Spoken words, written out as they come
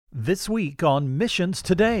This week on Missions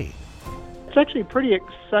Today. It's actually a pretty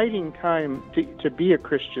exciting time to be a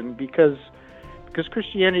Christian because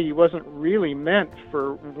Christianity wasn't really meant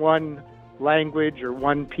for one language or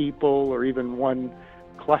one people or even one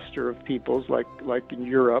cluster of peoples like in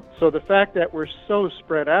Europe. So the fact that we're so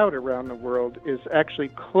spread out around the world is actually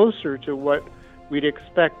closer to what we'd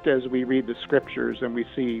expect as we read the scriptures and we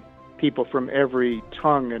see people from every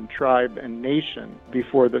tongue and tribe and nation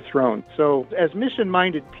before the throne. So as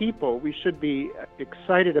mission-minded people, we should be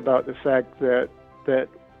excited about the fact that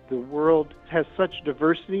the world has such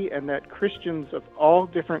diversity and that Christians of all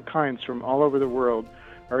different kinds from all over the world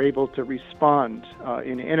are able to respond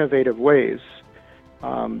in innovative ways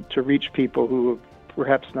to reach people who have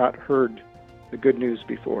perhaps not heard the good news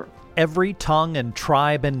before. Every tongue and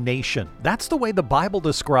tribe and nation. That's the way the Bible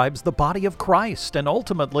describes the body of Christ and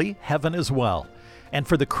ultimately heaven as well. And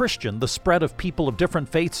for the Christian, the spread of people of different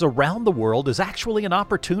faiths around the world is actually an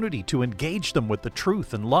opportunity to engage them with the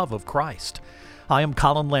truth and love of Christ. I am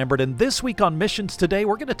Colin Lambert, and this week on Missions Today,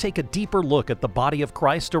 we're going to take a deeper look at the body of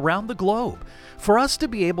Christ around the globe. For us to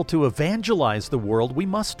be able to evangelize the world, we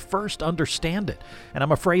must first understand it. And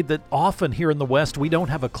I'm afraid that often here in the West, we don't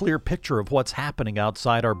have a clear picture of what's happening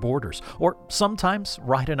outside our borders, or sometimes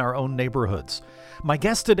right in our own neighborhoods. My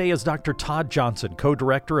guest today is Dr. Todd Johnson,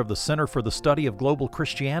 co-director of the Center for the Study of Global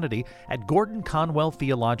Christianity at Gordon Conwell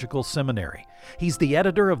Theological Seminary. He's the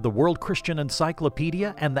editor of the World Christian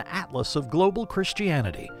Encyclopedia and the Atlas of Global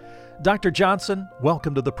Christianity. Dr. Johnson,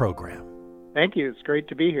 welcome to the program. Thank you. It's great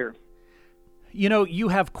to be here. You know, you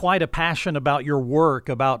have quite a passion about your work,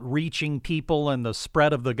 about reaching people and the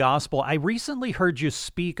spread of the gospel. I recently heard you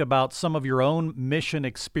speak about some of your own mission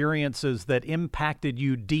experiences that impacted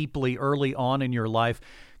you deeply early on in your life.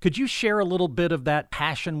 Could you share a little bit of that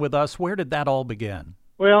passion with us? Where did that all begin?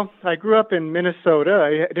 Well, I grew up in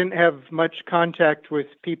Minnesota. I didn't have much contact with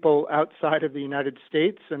people outside of the United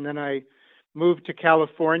States, and then I moved to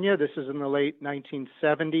California. This is in the late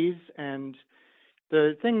 1970s, and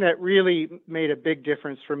the thing that really made a big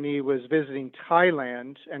difference for me was visiting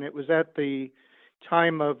Thailand, and it was at the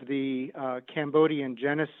time of the Cambodian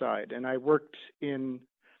genocide, and I worked in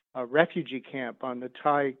a refugee camp on the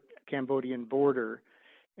Thai-Cambodian border,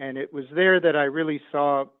 and it was there that I really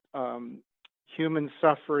saw human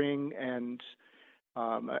suffering and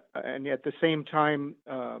at the same time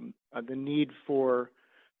the need for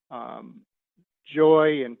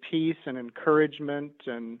joy and peace and encouragement,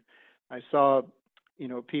 and I saw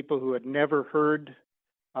people who had never heard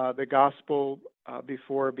the gospel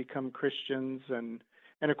before become Christians. And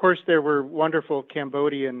of course, there were wonderful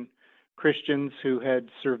Cambodian Christians who had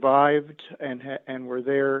survived and were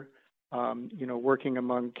there, working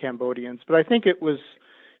among Cambodians. But I think it was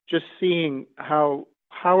just seeing how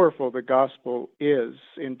powerful the gospel is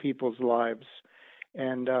in people's lives.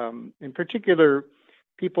 And in particular,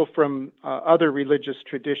 people from other religious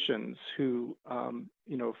traditions who,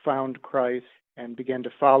 found Christ and began to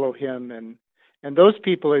follow him, and those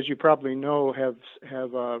people, as you probably know,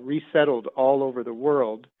 have resettled all over the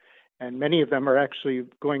world, and many of them are actually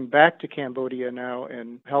going back to Cambodia now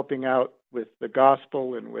and helping out with the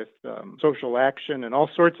gospel and with social action and all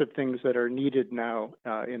sorts of things that are needed now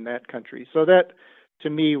in that country. So that, to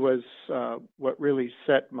me, was what really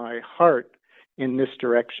set my heart in this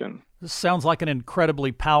direction. This sounds like an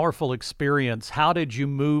incredibly powerful experience. How did you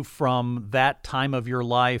move from that time of your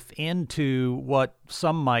life into what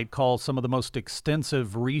some might call some of the most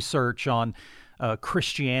extensive research on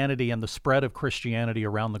Christianity and the spread of Christianity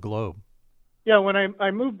around the globe? Yeah, when I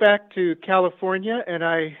moved back to California, and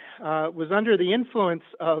I was under the influence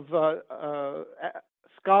of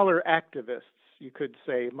scholar activists, you could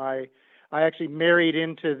say. I actually married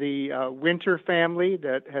into the Winter family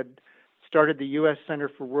that had started the U.S. Center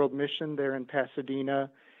for World Mission there in Pasadena.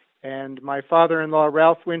 And my father-in-law,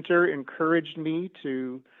 Ralph Winter, encouraged me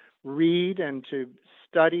to read and to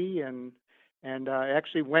study, and I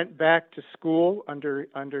actually went back to school under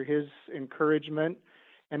his encouragement.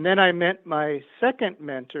 And then I met my second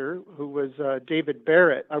mentor, who was David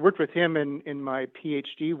Barrett. I worked with him in my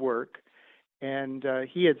PhD work, and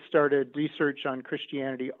he had started research on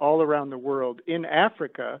Christianity all around the world in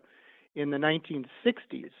Africa in the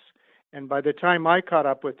 1960s. And by the time I caught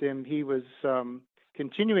up with him, he was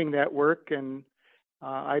continuing that work, and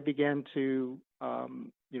I began to,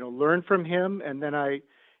 learn from him. And then I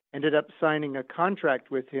ended up signing a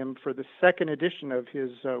contract with him for the second edition of his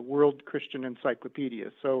World Christian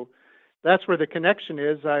Encyclopedia. So that's where the connection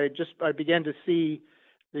is. I began to see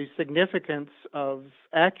the significance of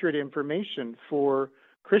accurate information for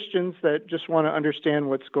Christians that just want to understand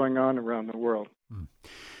what's going on around the world.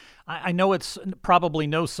 I know it's probably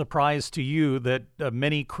no surprise to you that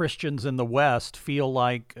many Christians in the West feel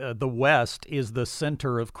like the West is the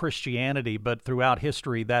center of Christianity, but throughout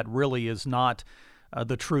history, that really is not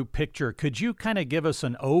the true picture. Could you kind of give us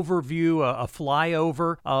an overview, a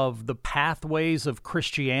flyover of the pathways of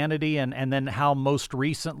Christianity and then how most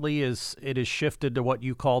recently it is shifted to what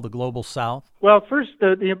you call the global South? Well, first,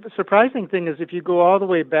 the surprising thing is if you go all the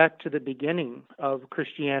way back to the beginning of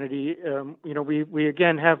Christianity, we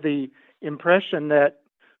again have the impression that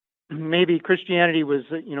maybe Christianity was,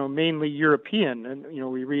 mainly European, and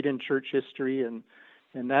we read in church history and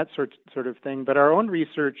that sort of thing. But our own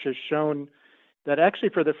research has shown that actually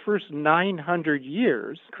for the first 900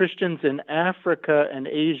 years, Christians in Africa and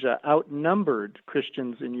Asia outnumbered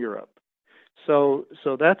Christians in Europe. So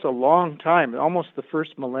that's a long time, almost the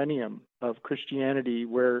first millennium of Christianity,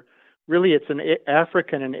 where really it's an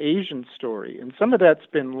African and Asian story. And some of that's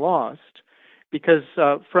been lost because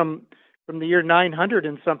from the year 900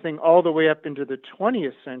 and something all the way up into the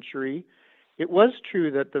 20th century, it was true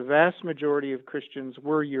that the vast majority of Christians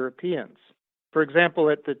were Europeans. For example,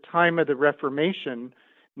 at the time of the Reformation,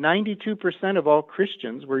 92% of all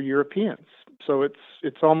Christians were Europeans. So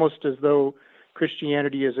it's almost as though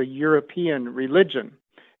Christianity is a European religion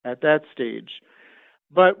at that stage.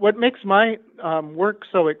 But what makes my work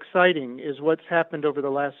so exciting is what's happened over the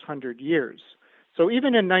last 100 years. So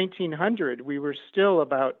even in 1900, we were still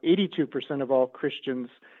about 82% of all Christians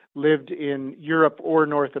lived in Europe or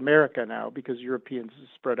North America now, because Europeans have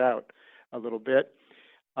spread out a little bit.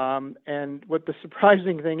 And what the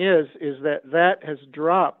surprising thing is that has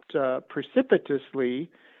dropped precipitously,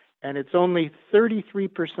 and it's only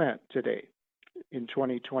 33% today in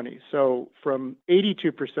 2020. So from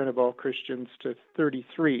 82% of all Christians to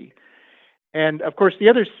 33%. And of course, the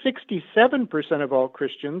other 67% of all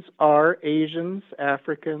Christians are Asians,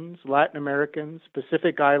 Africans, Latin Americans,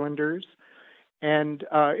 Pacific Islanders. And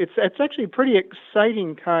it's actually a pretty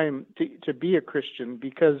exciting time to be a Christian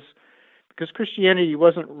because Christianity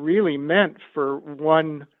wasn't really meant for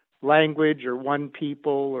one language or one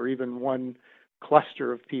people or even one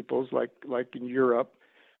cluster of peoples like in Europe.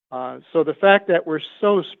 So the fact that we're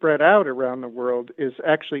so spread out around the world is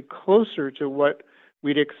actually closer to what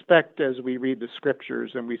we'd expect as we read the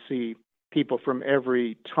scriptures and we see people from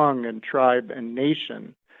every tongue and tribe and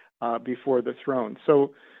nation before the throne.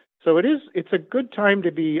 So it's a good time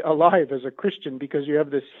to be alive as a Christian because you have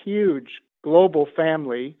this huge global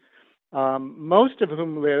family, most of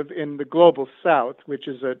whom live in the global South, which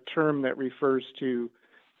is a term that refers to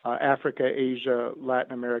Africa, Asia,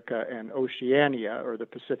 Latin America, and Oceania, or the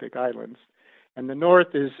Pacific Islands. And the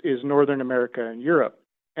North is Northern America and Europe.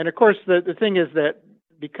 And of course, the thing is that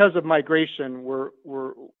because of migration, we're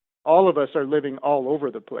all of us are living all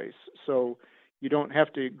over the place. So you don't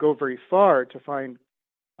have to go very far to find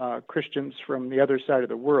Christians from the other side of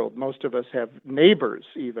the world. Most of us have neighbors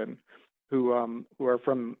even who are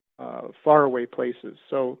from faraway places.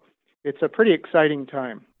 So it's a pretty exciting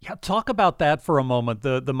time. Yeah, talk about that for a moment.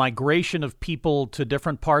 The migration of people to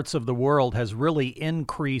different parts of the world has really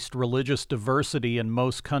increased religious diversity in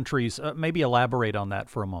most countries. Maybe elaborate on that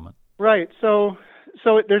for a moment. Right. So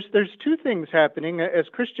there's two things happening. As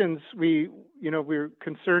Christians, we're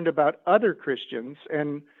concerned about other Christians,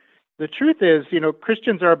 and the truth is,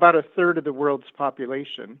 Christians are about a third of the world's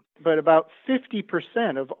population, but about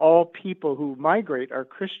 50% of all people who migrate are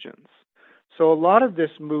Christians. So a lot of this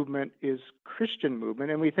movement is Christian movement,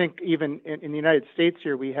 and we think even in the United States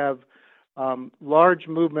here we have large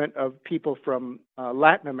movement of people from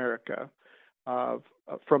Latin America,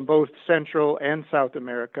 from both Central and South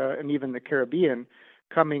America, and even the Caribbean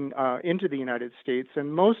coming into the United States,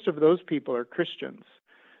 and most of those people are Christians.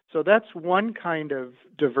 So that's one kind of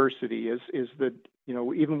diversity is that,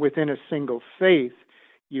 even within a single faith,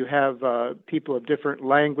 you have people of different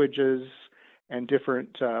languages and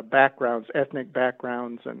different backgrounds, ethnic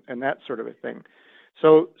backgrounds, and that sort of a thing.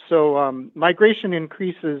 So migration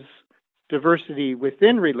increases diversity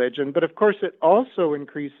within religion, but of course it also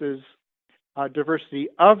increases diversity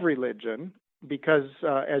of religion because,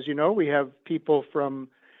 as you know, we have people from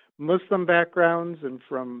Muslim backgrounds and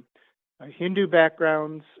from Hindu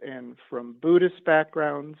backgrounds and from Buddhist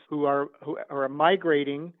backgrounds who are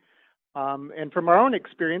migrating. And from our own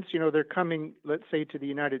experience, they're coming, let's say, to the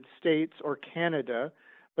United States or Canada,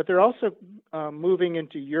 but they're also moving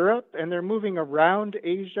into Europe, and they're moving around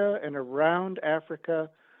Asia and around Africa.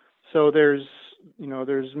 So there's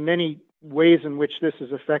many ways in which this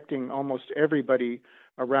is affecting almost everybody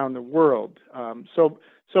around the world. So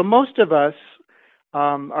most of us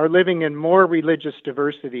are living in more religious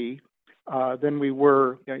diversity than we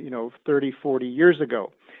were, 30, 40 years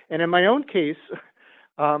ago. And in my own case,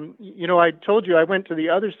 I told you I went to the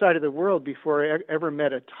other side of the world before I ever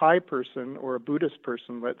met a Thai person or a Buddhist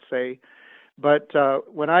person, let's say. But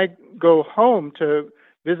when I go home to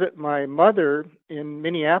visit my mother in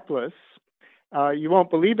Minneapolis, you won't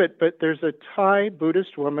believe it, but there's a Thai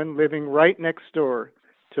Buddhist woman living right next door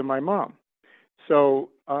to my mom. So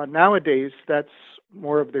nowadays, that's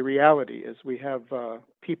more of the reality, as we have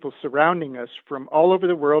people surrounding us from all over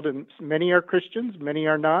the world, and many are Christians, many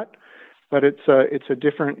are not, but it's a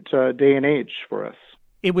different day and age for us.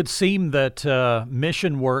 It would seem that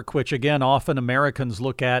mission work, which again often Americans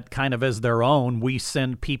look at kind of as their own, we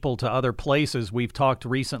send people to other places. We've talked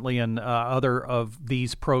recently in other of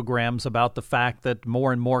these programs about the fact that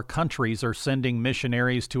more and more countries are sending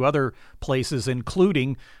missionaries to other places,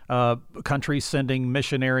 including countries sending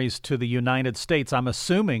missionaries to the United States. I'm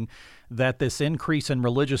assuming that this increase in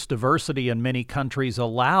religious diversity in many countries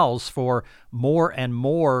allows for more and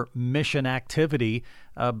more mission activity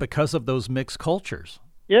because of those mixed cultures.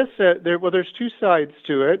 Yes, there's two sides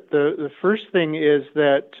to it. The first thing is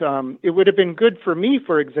that it would have been good for me,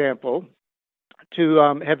 for example,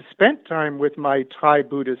 to have spent time with my Thai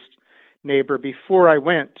Buddhist neighbor before I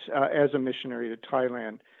went as a missionary to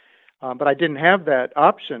Thailand. But I didn't have that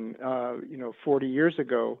option, 40 years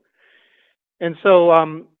ago. And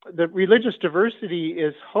so the religious diversity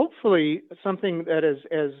is hopefully something that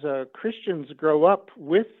as Christians grow up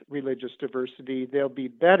with religious diversity, they'll be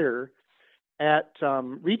better at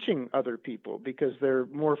reaching other people because they're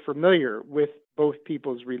more familiar with both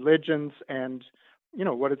people's religions and,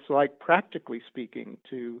 what it's like practically speaking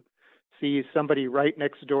to see somebody right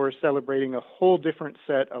next door celebrating a whole different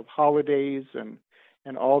set of holidays and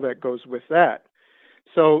all that goes with that.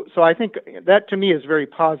 So I think that to me is very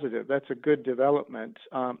positive. That's a good development.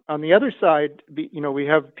 On the other side, we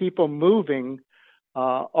have people moving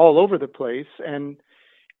all over the place, and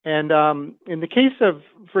in the case of,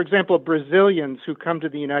 for example, Brazilians who come to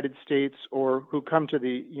the United States or who come to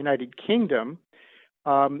the United Kingdom,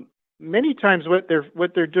 many times what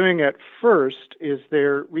they're doing at first is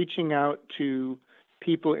they're reaching out to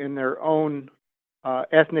people in their own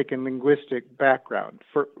ethnic and linguistic background,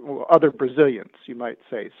 for other Brazilians, you might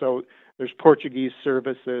say. So there's Portuguese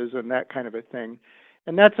services and that kind of a thing.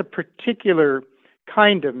 And that's a particular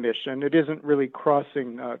kind of mission. It isn't really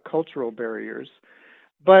crossing cultural barriers.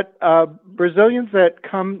 But Brazilians that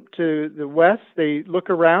come to the West, they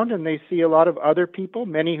look around and they see a lot of other people,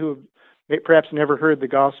 many who have perhaps never heard the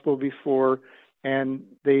gospel before, and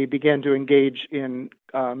they begin to engage in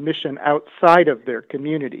mission outside of their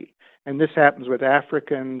community. And this happens with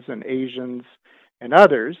Africans and Asians and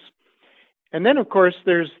others. And then, of course,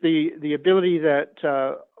 there's the ability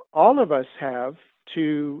that all of us have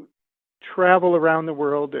to travel around the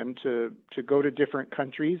world and to go to different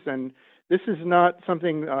countries. And this is not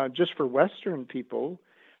something just for Western people.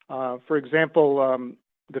 For example,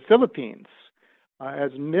 the Philippines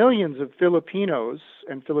has millions of Filipinos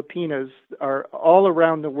and Filipinas are all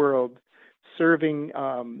around the world serving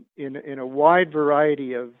in a wide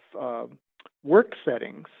variety of work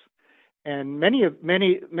settings, and many of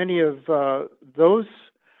those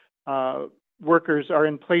workers are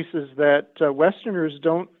in places that Westerners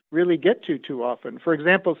don't really get to too often. For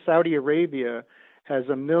example, Saudi Arabia has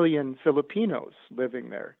 1 million Filipinos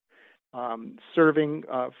living there, serving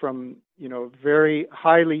from very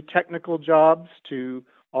highly technical jobs to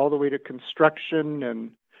all the way to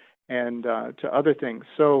construction and to other things.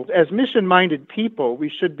 So as mission-minded people, we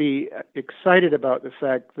should be excited about the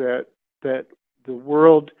fact that the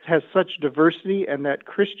world has such diversity and that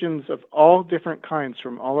Christians of all different kinds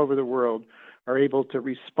from all over the world are able to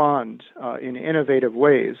respond in innovative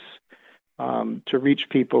ways to reach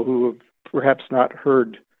people who have perhaps not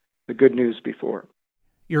heard the good news before.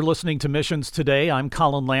 You're listening to Missions Today. I'm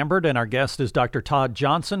Colin Lambert, and our guest is Dr. Todd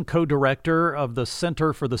Johnson, co-director of the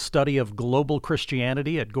Center for the Study of Global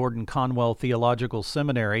Christianity at Gordon Conwell Theological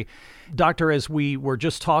Seminary. Doctor, as we were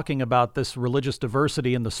just talking about this religious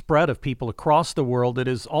diversity and the spread of people across the world, it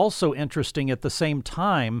is also interesting at the same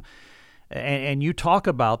time, and you talk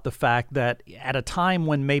about the fact that at a time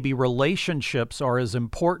when maybe relationships are as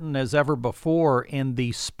important as ever before in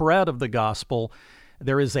the spread of the gospel,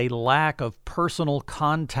 there is a lack of personal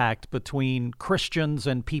contact between Christians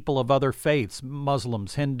and people of other faiths,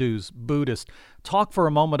 Muslims, Hindus, Buddhists. Talk for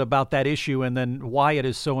a moment about that issue and then why it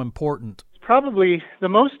is so important. Probably the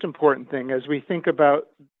most important thing as we think about,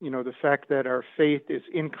 the fact that our faith is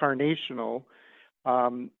incarnational,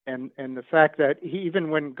 and the fact that even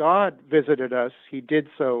when God visited us, He did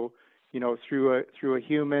so, through a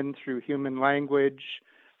human, through human language.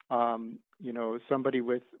 Somebody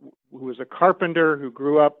who was a carpenter who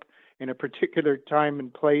grew up in a particular time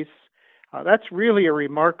and place. That's really a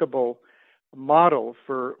remarkable model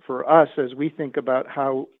for us as we think about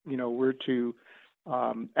how we're to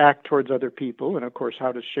act towards other people, and of course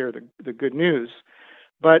how to share the good news.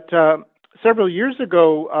 But several years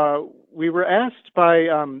ago, we were asked by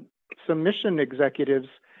some mission executives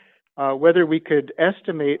whether we could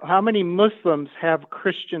estimate how many Muslims have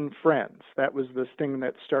Christian friends. That was this thing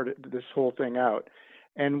that started this whole thing out.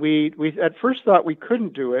 And we at first thought we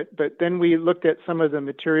couldn't do it, but then we looked at some of the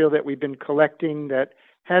material that we've been collecting that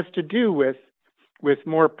has to do with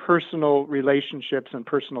more personal relationships and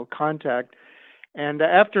personal contact. And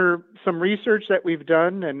after some research that we've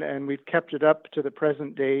done, and we've kept it up to the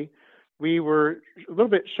present day, we were a little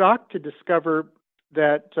bit shocked to discover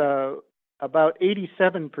that about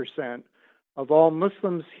 87% of all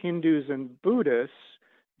Muslims, Hindus, and Buddhists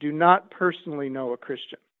do not personally know a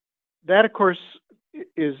Christian. That, of course,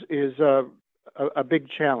 is a big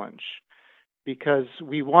challenge, because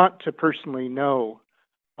we want to personally know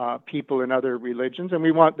people in other religions, and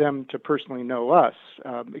we want them to personally know us,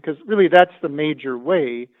 because really that's the major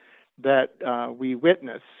way that we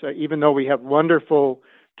witness. Even though we have wonderful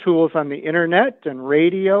tools on the internet and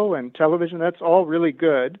radio and television, that's all really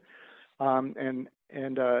good, and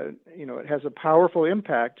it has a powerful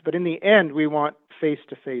impact. But in the end, we want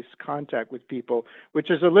face-to-face contact with people,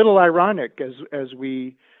 which is a little ironic as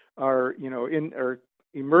we are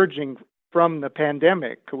emerging from the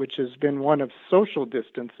pandemic, which has been one of social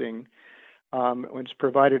distancing, which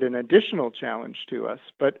provided an additional challenge to us.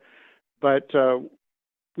 But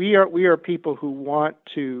we are people who want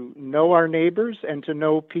to know our neighbors and to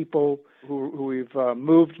know people who we've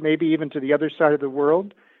moved maybe even to the other side of the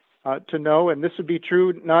world to know. And this would be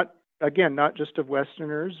true not just of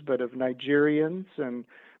Westerners, but of Nigerians and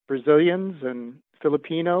Brazilians and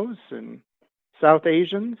Filipinos and South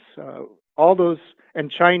Asians, all those, and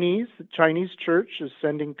Chinese. The Chinese church is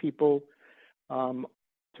sending people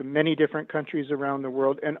to many different countries around the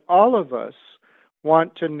world, and all of us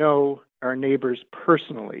want to know our neighbors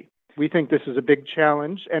personally. We think this is a big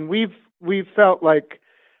challenge, and we've felt like,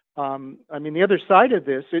 the other side of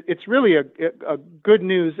this, it's really a good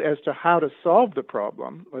news as to how to solve the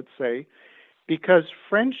problem, let's say, because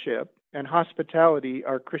friendship and hospitality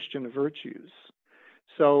are Christian virtues.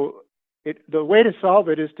 So the way to solve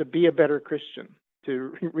it is to be a better Christian,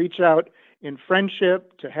 to reach out in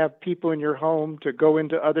friendship, to have people in your home, to go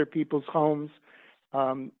into other people's homes.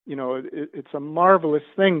 It's a marvelous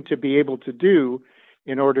thing to be able to do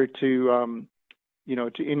in order to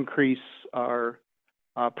increase our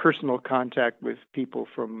personal contact with people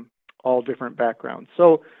from all different backgrounds.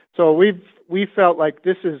 So we felt like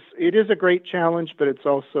it is a great challenge, but it's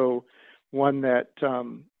also one that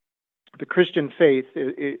the Christian faith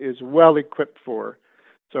is well equipped for.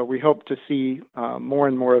 So we hope to see more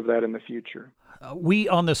and more of that in the future. We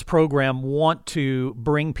on this program want to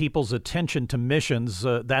bring people's attention to missions.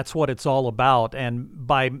 That's what it's all about. And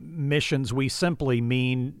by missions, we simply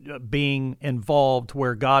mean being involved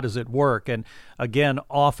where God is at work. And again,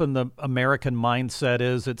 often the American mindset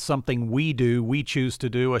is it's something we do, we choose to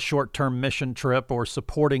do, a short-term mission trip or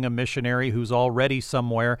supporting a missionary who's already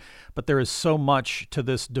somewhere. But there is so much to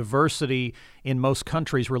this diversity in most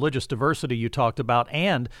countries, religious diversity you talked about,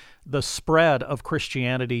 and the spread of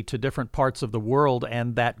Christianity to different parts of the world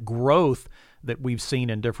and that growth that we've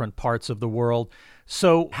seen in different parts of the world.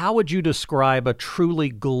 So how would you describe a truly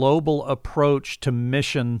global approach to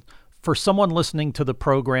mission for someone listening to the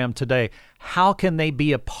program today? How can they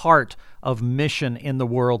be a part of mission in the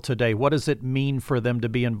world today? What does it mean for them to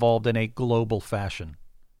be involved in a global fashion?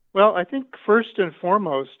 Well, I think first and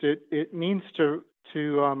foremost, it means to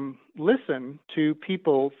listen to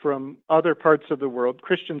people from other parts of the world,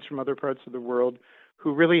 Christians from other parts of the world,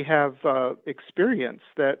 who really have experience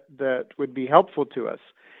that would be helpful to us.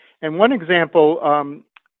 And one example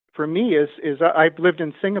for me is I've lived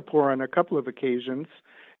in Singapore on a couple of occasions,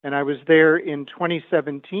 and I was there in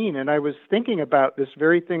 2017, and I was thinking about this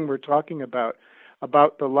very thing we're talking about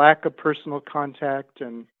the lack of personal contact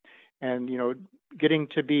and getting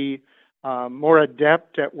to be more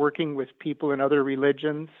adept at working with people in other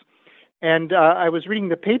religions. And I was reading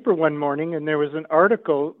the paper one morning, and there was an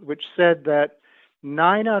article which said that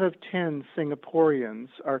 9 out of 10 Singaporeans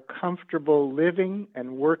are comfortable living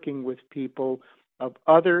and working with people of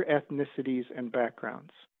other ethnicities and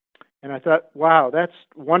backgrounds. And I thought, wow, that's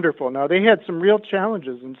wonderful. Now, they had some real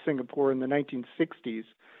challenges in Singapore in the 1960s.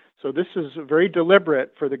 So this is very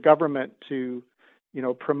deliberate for the government to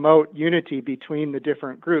promote unity between the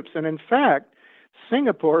different groups. And in fact,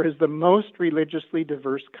 Singapore is the most religiously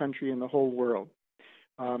diverse country in the whole world.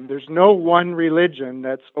 There's no one religion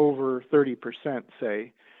that's over 30%,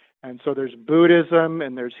 say. And so there's Buddhism,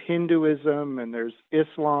 and there's Hinduism, and there's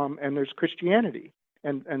Islam, and there's Christianity,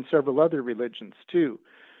 and several other religions too.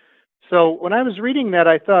 So when I was reading that,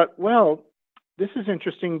 I thought, well, this is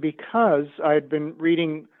interesting because I had been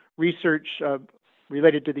reading research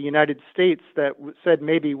related to the United States that said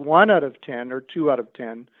maybe 1 out of 10 or 2 out of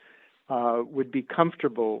 10 would be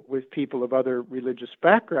comfortable with people of other religious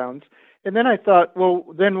backgrounds. And then I thought, well,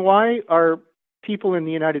 then why are people in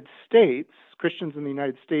the United States, Christians in the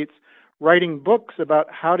United States, writing books about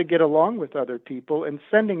how to get along with other people and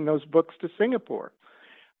sending those books to Singapore,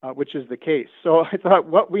 which is the case. So I thought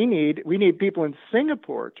what we need people in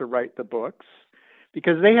Singapore to write the books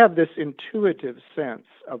because they have this intuitive sense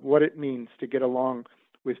of what it means to get along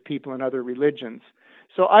with people in other religions.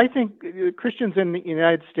 So I think Christians in the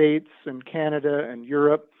United States and Canada and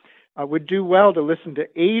Europe would do well to listen to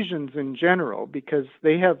Asians in general because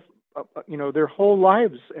they have, their whole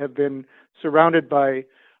lives have been surrounded by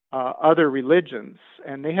other religions,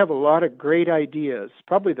 and they have a lot of great ideas,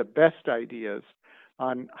 probably the best ideas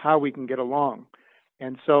on how we can get along.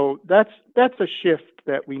 And so that's a shift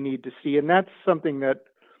that we need to see, and that's something that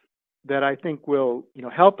I think will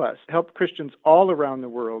help Christians all around the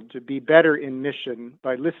world to be better in mission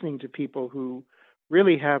by listening to people who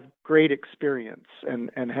really have great experience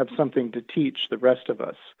and have something to teach the rest of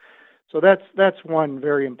us. So that's one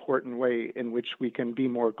very important way in which we can be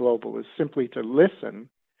more global, is simply to listen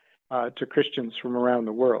to Christians from around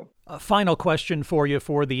the world. A final question for you,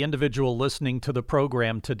 for the individual listening to the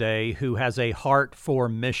program today who has a heart for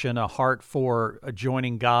mission, a heart for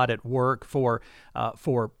joining God at work, for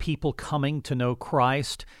people coming to know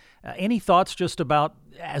Christ. Any thoughts just about,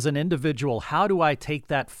 as an individual, how do I take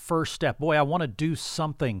that first step? Boy, I want to do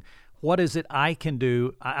something. What is it I can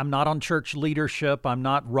do? I'm not on church leadership. I'm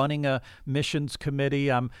not running a missions committee.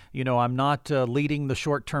 I'm not leading the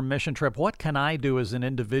short-term mission trip. What can I do as an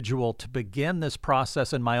individual to begin this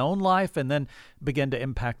process in my own life and then begin to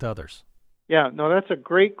impact others? Yeah, no, that's a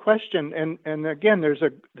great question. And again,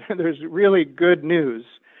 there's really good news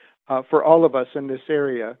for all of us in this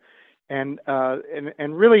area. And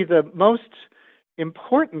really the most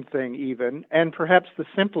important thing even, and perhaps the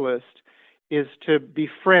simplest, is to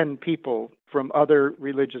befriend people from other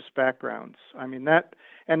religious backgrounds. I mean,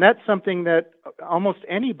 that's something that almost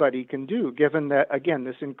anybody can do, given that, again,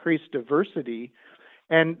 this increased diversity.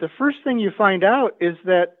 And the first thing you find out is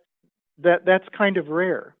that's kind of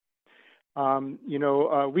rare. My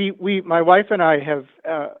wife and I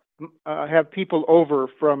have people over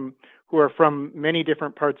who are from many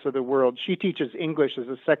different parts of the world. She teaches English as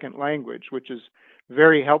a second language, which is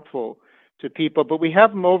very helpful to people, but we have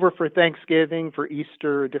them over for Thanksgiving, for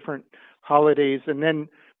Easter, different holidays, and then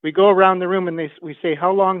we go around the room and we say,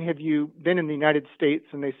 how long have you been in the United States?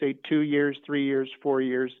 And they say 2 years, 3 years, 4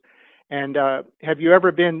 years. And have you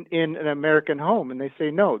ever been in an American home? And they say,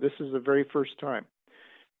 no, this is the very first time.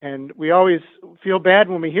 And we always feel bad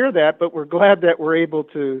when we hear that, but we're glad that we're able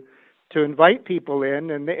to invite people in,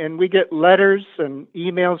 and we get letters and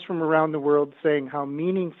emails from around the world saying how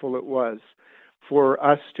meaningful it was for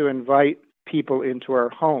us to invite people into our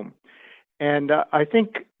home. And I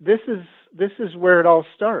think this is where it all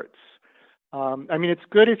starts. It's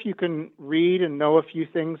good if you can read and know a few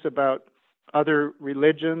things about other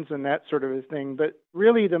religions and that sort of a thing, but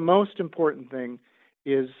really the most important thing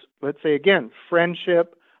is, let's say again,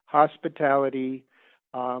 friendship, hospitality,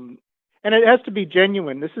 and it has to be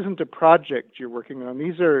genuine. This isn't a project you're working on.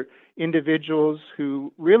 These are individuals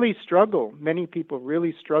who really struggle. Many people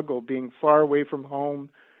really struggle being far away from home,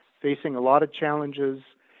 facing a lot of challenges,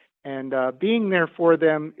 and being there for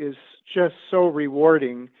them is just so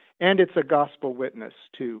rewarding, and it's a gospel witness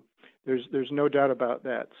too. There's no doubt about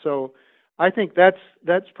that. So I think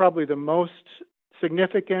that's probably the most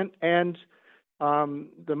significant and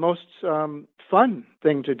the most fun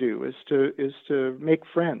thing to do is to make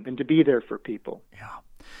friends and to be there for people. Yeah.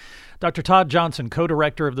 Dr. Todd Johnson,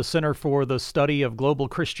 co-director of the Center for the Study of Global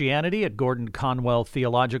Christianity at Gordon Conwell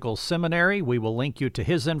Theological Seminary. We will link you to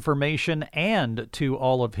his information and to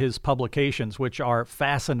all of his publications, which are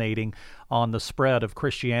fascinating on the spread of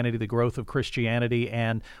Christianity, the growth of Christianity,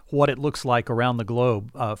 and what it looks like around the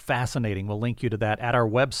globe. Fascinating. We'll link you to that at our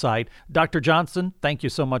website. Dr. Johnson, thank you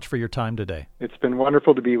so much for your time today. It's been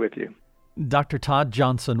wonderful to be with you. Dr. Todd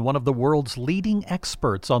Johnson, one of the world's leading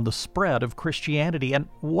experts on the spread of Christianity and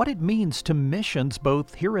what it means to missions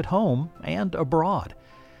both here at home and abroad.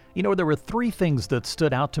 There were 3 things that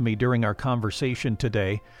stood out to me during our conversation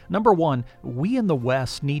today. Number 1, we in the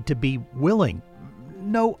West need to be willing,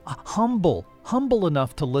 humble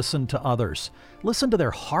enough to listen to others. Listen to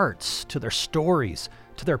their hearts, to their stories,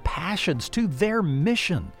 to their passions, to their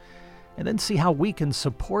mission. and then see how we can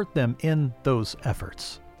support them in those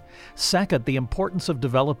efforts. Second, the importance of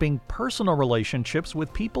developing personal relationships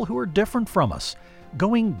with people who are different from us.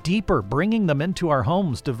 Going deeper, bringing them into our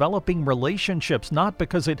homes, developing relationships, not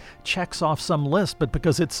because it checks off some list, but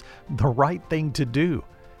because it's the right thing to do.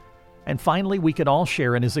 And finally, we can all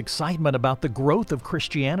share in his excitement about the growth of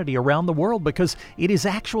Christianity around the world, because it is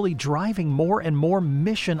actually driving more and more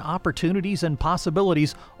mission opportunities and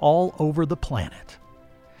possibilities all over the planet.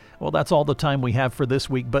 Well, that's all the time we have for this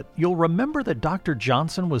week, but you'll remember that Dr.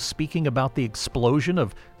 Johnson was speaking about the explosion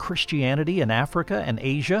of Christianity in Africa and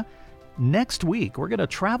Asia. Next week, we're going to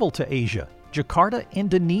travel to Asia, Jakarta,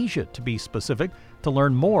 Indonesia to be specific, to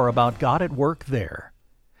learn more about God at work there.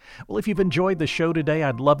 Well, if you've enjoyed the show today,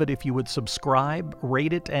 I'd love it if you would subscribe,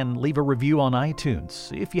 rate it, and leave a review on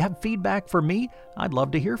iTunes. If you have feedback for me, I'd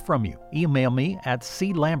love to hear from you. Email me at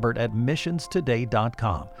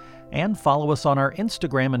clambert@missionstoday.com and follow us on our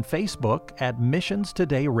Instagram and Facebook at Missions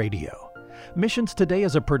Today Radio. Missions Today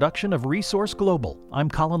is a production of Resource Global. I'm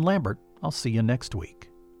Colin Lambert. I'll see you next week.